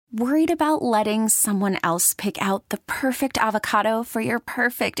Worried about letting someone else pick out the perfect avocado for your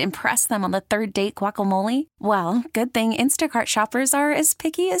perfect impress them on the third date guacamole? Well, good thing Instacart shoppers are as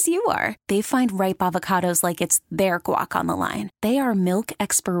picky as you are. They find ripe avocados like it's their guac on the line. They are milk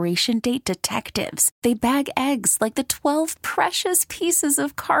expiration date detectives. They bag eggs like the 12 precious pieces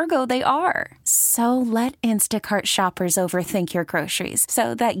of cargo they are. So let Instacart shoppers overthink your groceries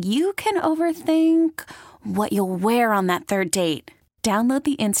so that you can overthink what you'll wear on that third date. Download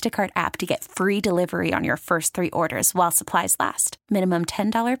the Instacart app to get free delivery on your first 3 orders while supplies last. Minimum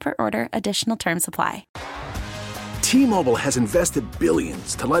 $10 per order. Additional terms apply. T-Mobile has invested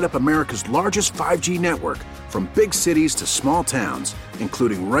billions to light up America's largest 5G network, from big cities to small towns,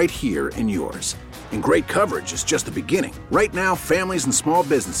 including right here in yours. And great coverage is just the beginning. Right now, families and small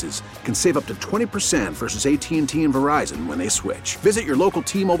businesses can save up to 20% versus AT&T and Verizon when they switch. Visit your local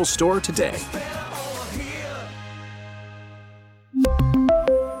T-Mobile store today.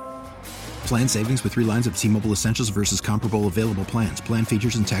 Plan savings with 3 lines of T-Mobile Essentials versus comparable available plans. Plan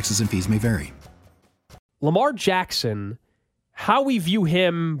features and taxes and fees may vary. Lamar Jackson, how we view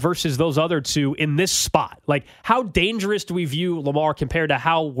him versus those other two in this spot. Like, how dangerous do we view Lamar compared to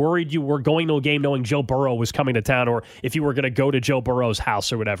how worried you were going to a game knowing Joe Burrow was coming to town, or if you were going to go to Joe Burrow's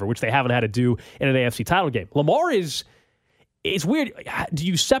house or whatever, which they haven't had to do in an AFC title game. Lamar is... It's weird. Do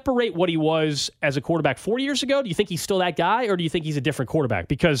you separate what he was as a quarterback 4 years ago? Do you think he's still that guy, or do you think he's a different quarterback?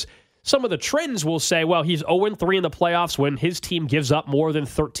 Because some of the trends will say, well, he's 0-3 in the playoffs when his team gives up more than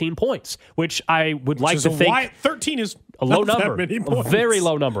 13 points, which I would like to think 13 is a low number, a very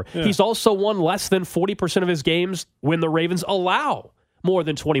low number. Yeah. He's also won less than 40% of his games when the Ravens allow more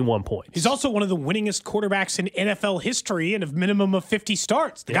than 21 points. He's also one of the winningest quarterbacks in NFL history and a minimum of 50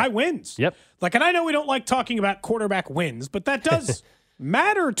 starts. The guy wins. Yep. Like, and I know we don't like talking about quarterback wins, but that does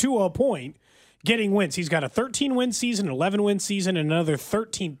matter to a point, getting wins. He's got a 13-win season, an 11-win season, and another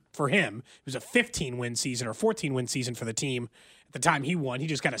 13 for him. It was a 15-win season or 14-win season for the team at the time he won. He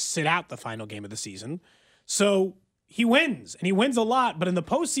just got to sit out the final game of the season. So he wins, and he wins a lot, but in the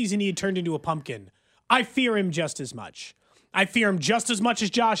postseason, he had turned into a pumpkin. I fear him just as much. I fear him just as much as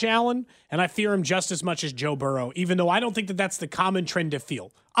Josh Allen, and I fear him just as much as Joe Burrow, even though I don't think that that's the common trend to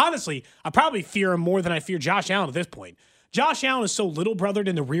feel. Honestly, I probably fear him more than I fear Josh Allen at this point. Josh Allen is so little brothered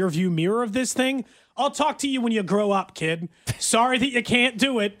in the rearview mirror of this thing. I'll talk to you when you grow up, kid. Sorry that you can't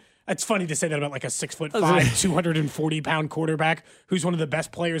do it. It's funny to say that about like a 6'5", 240-pound quarterback who's one of the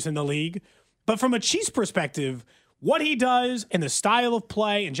best players in the league. But from a Chiefs perspective, what he does and the style of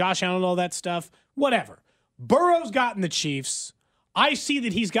play and Josh Allen and all that stuff, whatever. Burrow's gotten the Chiefs. I see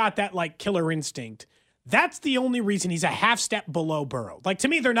that he's got that like killer instinct. That's the only reason he's a half step below Burrow. Like, to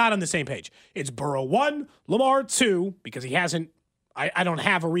me, they're not on the same page. It's Burrow 1, Lamar 2, because he hasn't, I don't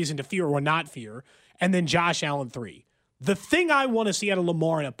have a reason to fear or not fear, and then Josh Allen 3. The thing I want to see out of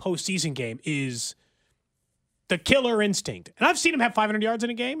Lamar in a postseason game is the killer instinct. And I've seen him have 500 yards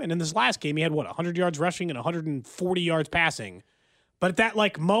in a game, and in this last game, he had, 100 yards rushing and 140 yards passing. But at that,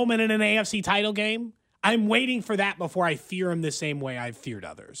 like, moment in an AFC title game, I'm waiting for that before I fear him the same way I've feared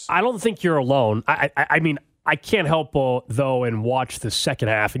others. I don't think you're alone. I mean, I can't help, though, and watch the second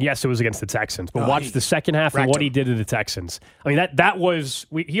half. And yes, it was against the Texans, but watch the second half and what he did to the Texans. I mean, that was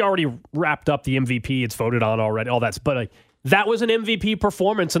he already wrapped up the MVP. It's voted on already, all that. But that was an MVP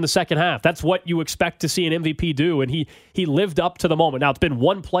performance in the second half. That's what you expect to see an MVP do, and he lived up to the moment. Now, it's been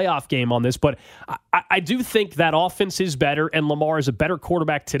one playoff game on this, but I do think that offense is better, and Lamar is a better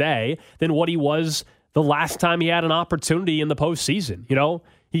quarterback today than what he was the last time he had an opportunity in the postseason. You know,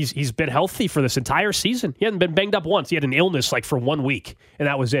 he's been healthy for this entire season. He hasn't been banged up once. He had an illness like for 1 week, and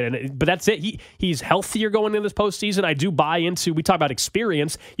that was it. But that's it. He's healthier going into this postseason. I do buy into, we talk about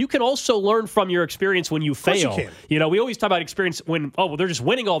experience. You can also learn from your experience when you fail. You know, we always talk about experience when, they're just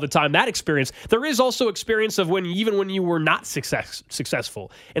winning all the time. That experience. There is also experience of even when you were not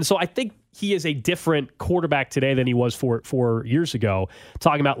successful. And so I think he is a different quarterback today than he was 4 years ago,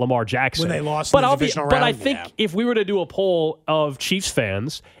 talking about Lamar Jackson. When they lost in the divisional round. But I think if we were to do a poll of Chiefs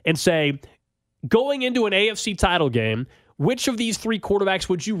fans and say, going into an AFC title game, which of these 3 quarterbacks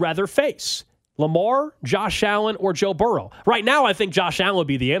would you rather face? Lamar, Josh Allen, or Joe Burrow? Right now, I think Josh Allen would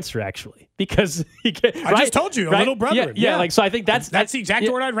be the answer, actually, because he can, I just told you, a little brother. Yeah. Like, so I think that's the exact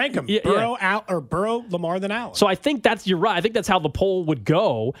order I'd rank him. Burrow, Lamar, then Allen. So I think you're right. I think that's how the poll would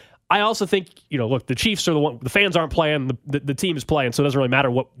go. I also think, look, the Chiefs are the fans aren't playing, the team is playing, so it doesn't really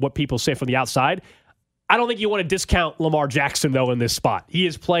matter what people say from the outside. I don't think you want to discount Lamar Jackson, though, in this spot. He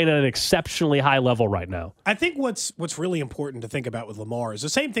is playing at an exceptionally high level right now. I think what's really important to think about with Lamar is the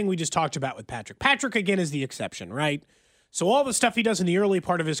same thing we just talked about with Patrick. Patrick, again, is the exception, right? So all the stuff he does in the early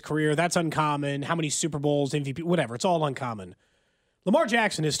part of his career, that's uncommon. How many Super Bowls, MVP, whatever, it's all uncommon. Lamar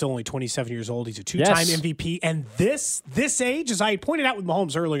Jackson is still only 27 years old. He's a two-time MVP. And this age, as I pointed out with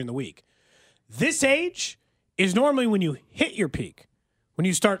Mahomes earlier in the week, this age is normally when you hit your peak, when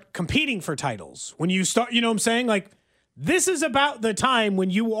you start competing for titles, when you start, you know what I'm saying? Like, this is about the time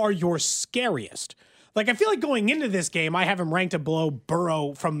when you are your scariest. Like, I feel like going into this game, I have him ranked below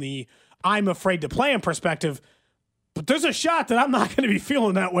Burrow from the I'm afraid to play him perspective. But there's a shot that I'm not going to be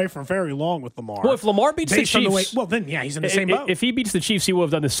feeling that way for very long with Lamar. Well, if Lamar beats the Chiefs, then he's in the same boat. If he beats the Chiefs, he will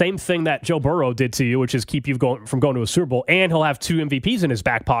have done the same thing that Joe Burrow did to you, which is keep you from going to a Super Bowl, and he'll have 2 MVPs in his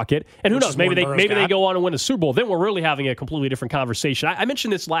back pocket. And who knows, maybe they go on and win a Super Bowl. Then we're really having a completely different conversation. I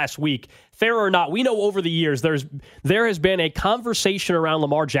mentioned this last week. Fair or not, we know over the years there has been a conversation around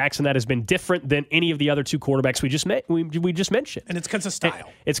Lamar Jackson that has been different than any of the other 2 quarterbacks we just mentioned. And it's because of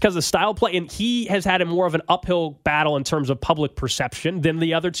style. It's because of style play, and he has had more of an uphill battle in terms of public perception than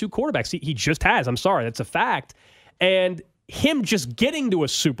the other 2 quarterbacks. He just has. I'm sorry. That's a fact. And him just getting to a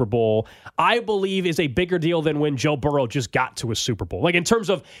Super Bowl, I believe, is a bigger deal than when Joe Burrow just got to a Super Bowl. Like, in terms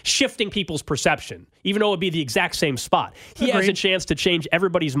of shifting people's perception, even though it would be the exact same spot. He has a chance to change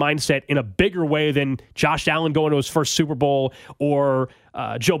everybody's mindset in a bigger way than Josh Allen going to his first Super Bowl or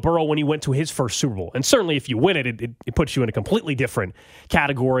Joe Burrow when he went to his first Super Bowl. And certainly if you win it puts you in a completely different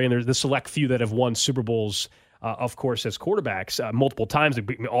category, and there's the select few that have won Super Bowls of course, as quarterbacks multiple times.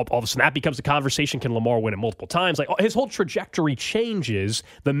 All of a sudden, that becomes a conversation. Can Lamar win it multiple times? Like, his whole trajectory changes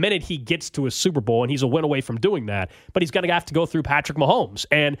the minute he gets to a Super Bowl, and he's a win away from doing that. But he's going to have to go through Patrick Mahomes.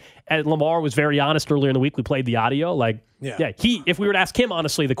 And Lamar was very honest earlier in the week. We played the audio. If we were to ask him,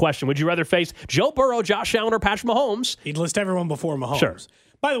 honestly, the question, would you rather face Joe Burrow, Josh Allen, or Patrick Mahomes? He'd list everyone before Mahomes. Sure.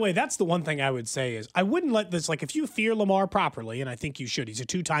 By the way, that's the one thing I would say is I wouldn't let this, if you fear Lamar properly, and I think you should, he's a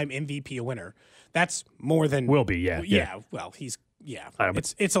 2-time MVP winner. That's more than will be, yeah. Well,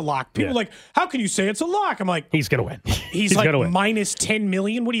 it's a lock. People are like, how can you say it's a lock? I'm like, he's gonna win. He's like minus 10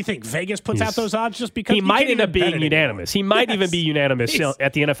 million. What do you think? Vegas puts out those odds just because he might end up being unanimous. He might even be unanimous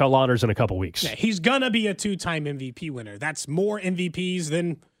at the NFL honors in a couple weeks. Yeah, he's gonna be a 2-time MVP winner. That's more MVPs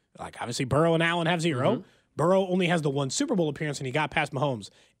than obviously Burrow and Allen have 0. Mm-hmm. Burrow only has the 1 Super Bowl appearance, and he got past Mahomes.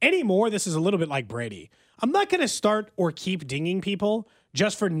 Anymore, this is a little bit like Brady. I'm not going to start or keep dinging people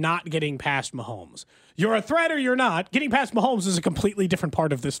just for not getting past Mahomes. You're a threat or you're not. Getting past Mahomes is a completely different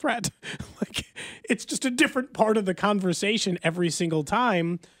part of this threat. It's just a different part of the conversation every single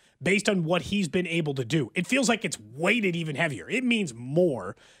time based on what he's been able to do. It feels like it's weighted even heavier. It means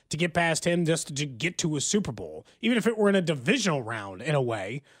more to get past him just to get to a Super Bowl, even if it were in a divisional round in a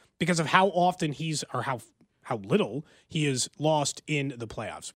way, because of how often how little he is lost in the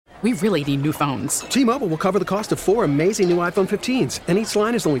playoffs. We really need new phones. T-Mobile will cover the cost of 4 amazing new iPhone 15s, and each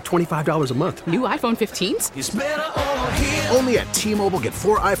line is only $25 a month. New iPhone 15s? It's better over here. Only at T-Mobile, get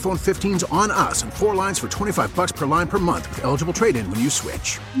 4 iPhone 15s on us and 4 lines for $25 per line per month with eligible trade-in when you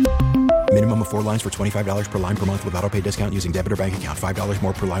switch. Minimum of 4 lines for $25 per line per month with autopay discount using debit or bank account. $5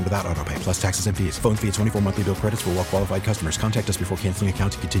 more per line without autopay, plus taxes and fees. Phone fee at 24 monthly bill credits for well-qualified customers. Contact us before canceling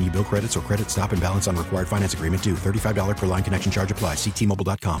account to continue bill credits or credit stop and balance on required finance agreement due. $35 per line connection charge applies. See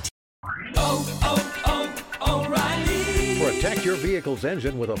T-Mobile.com. O'Reilly. Protect your vehicle's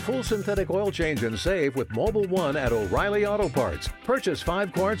engine with a full synthetic oil change and save with Mobil 1 at O'Reilly Auto Parts. Purchase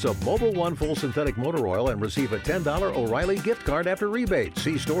 5 quarts of Mobil 1 full synthetic motor oil and receive a $10 O'Reilly gift card after rebate.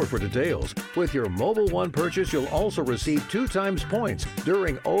 See store for details. With your Mobil 1 purchase, you'll also receive 2 times points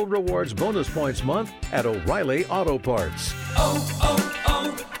during O Rewards Bonus Points Month at O'Reilly Auto Parts.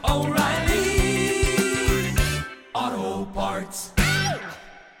 O'Reilly Auto Parts.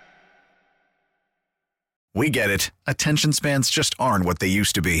 We get it. Attention spans just aren't what they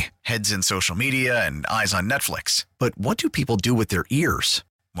used to be. Heads in social media and eyes on Netflix. But what do people do with their ears?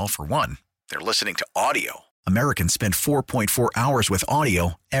 Well, for one, they're listening to audio. Americans spend 4.4 hours with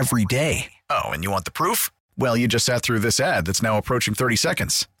audio every day. Oh, and you want the proof? Well, you just sat through this ad that's now approaching 30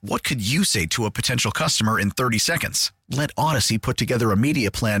 seconds. What could you say to a potential customer in 30 seconds? Let Odyssey put together a media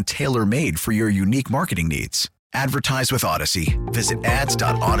plan tailor-made for your unique marketing needs. Advertise with Odyssey. Visit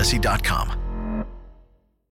ads.odyssey.com.